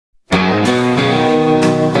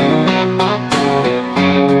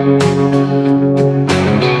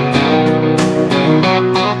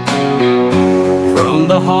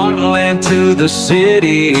the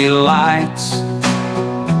city lights,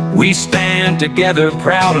 we stand together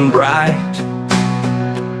proud and bright.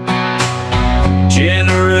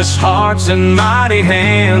 Generous hearts and mighty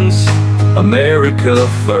hands, America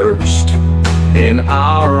first in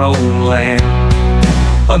our own land.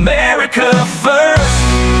 America first,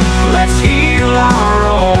 let's heal our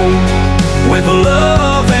own with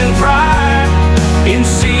love and pride. In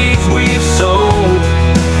seeds we've sown,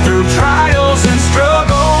 through trials and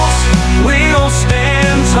struggles, we'll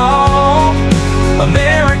stand tall.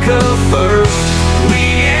 America first, we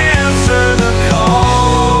answer the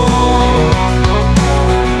call.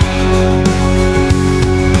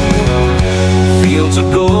 Fields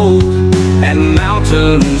of gold and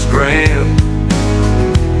mountains grand,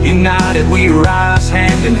 united we rise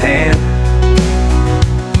hand in hand.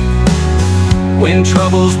 When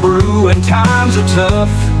troubles brew and times are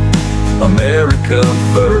tough, America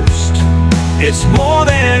first, it's more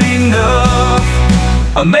than enough.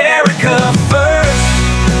 America first,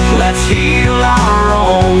 let's heal our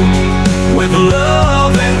own with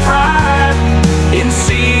love and pride. In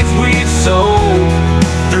seeds we've sown,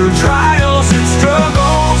 through trials and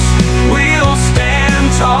struggles, we'll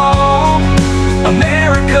stand tall.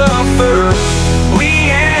 America first,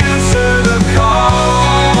 we answer the call.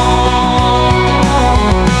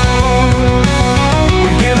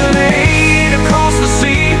 We've given aid across the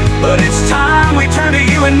sea, but it's time we turn to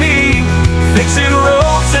you and me, fixing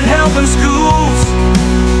roads and helping schools.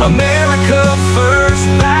 America first,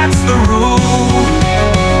 that's the rule.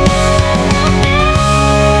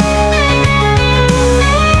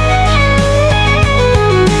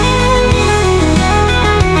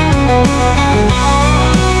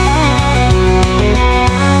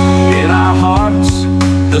 In our hearts,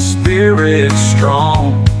 the Spirit's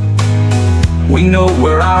strong. We know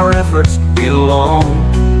where our efforts belong.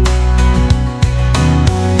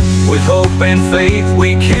 With hope and faith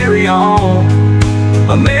we carry on.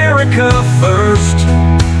 America first,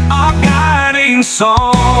 our guiding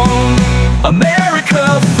song.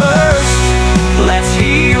 America first, let's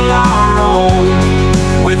heal our own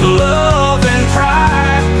with love and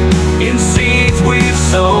pride. In